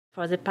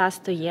For the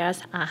past 2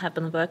 years, I have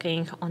been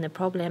working on a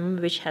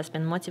problem which has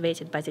been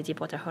motivated by the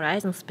Deepwater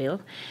Horizon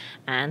spill,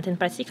 and in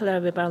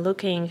particular we were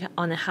looking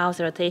on how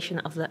the rotation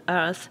of the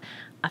Earth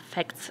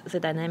affects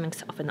the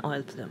dynamics of an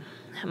oil plume.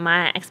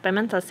 My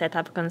experimental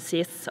setup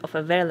consists of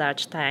a very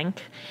large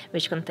tank,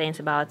 which contains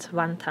about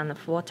 1 ton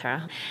of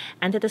water,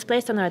 and it is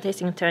placed on a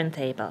rotating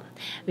turntable.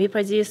 We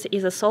produce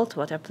either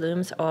saltwater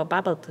plumes or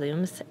bubble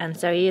plumes, and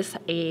there is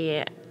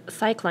a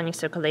cyclonic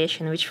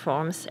circulation which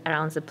forms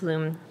around the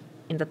plume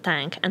in the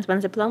tank, and when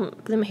the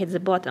plume hits the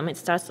bottom, it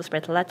starts to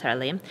spread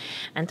laterally,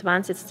 and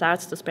once it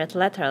starts to spread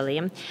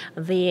laterally,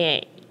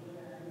 the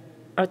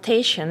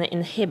rotation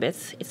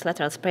inhibits its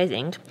lateral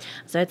spreading,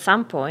 so at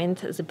some point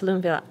the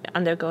plume will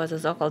undergo the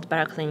so-called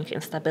baroclinic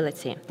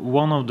instability.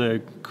 One of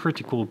the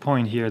critical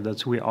points here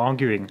that we're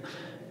arguing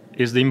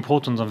is the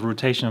importance of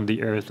rotation of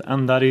the Earth,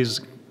 and that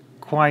is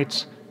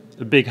quite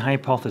a big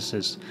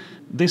hypothesis.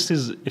 This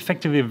is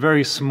effectively a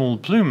very small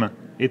plume.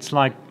 It's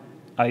like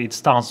it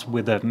starts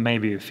with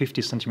maybe a 50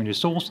 centimeter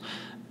source.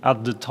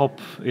 At the top,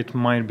 it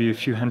might be a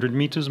few hundred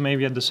meters,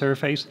 maybe at the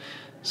surface.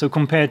 So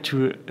compared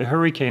to a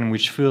hurricane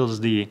which fills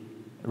the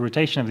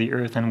rotation of the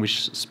Earth and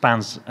which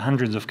spans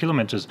hundreds of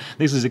kilometers,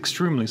 this is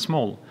extremely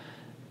small.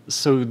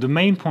 So the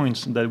main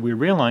point that we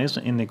realized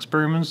in the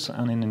experiments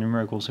and in the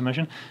numerical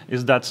simulation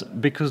is that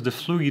because the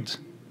fluid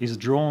is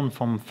drawn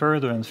from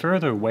further and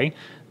further away,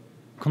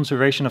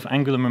 conservation of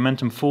angular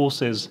momentum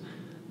forces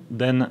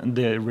then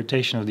the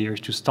rotation of the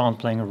Earth to start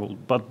playing a role.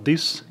 But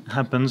this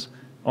happens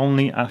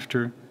only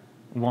after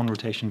one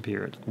rotation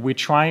period. We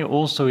try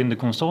also in the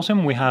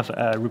consortium, we have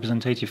a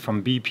representative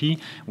from BP,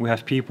 we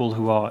have people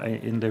who are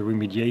in the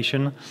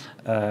remediation,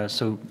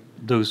 so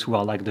those who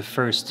are like the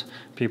first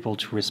people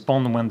to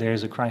respond when there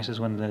is a crisis,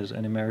 when there's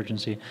an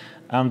emergency,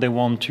 and they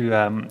want to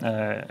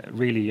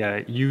really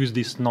use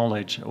this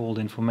knowledge, all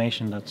the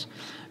information that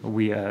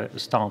we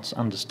start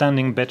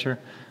understanding better,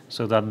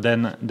 so that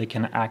then they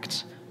can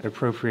act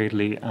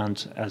appropriately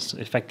and as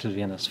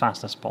effectively and as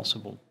fast as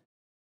possible.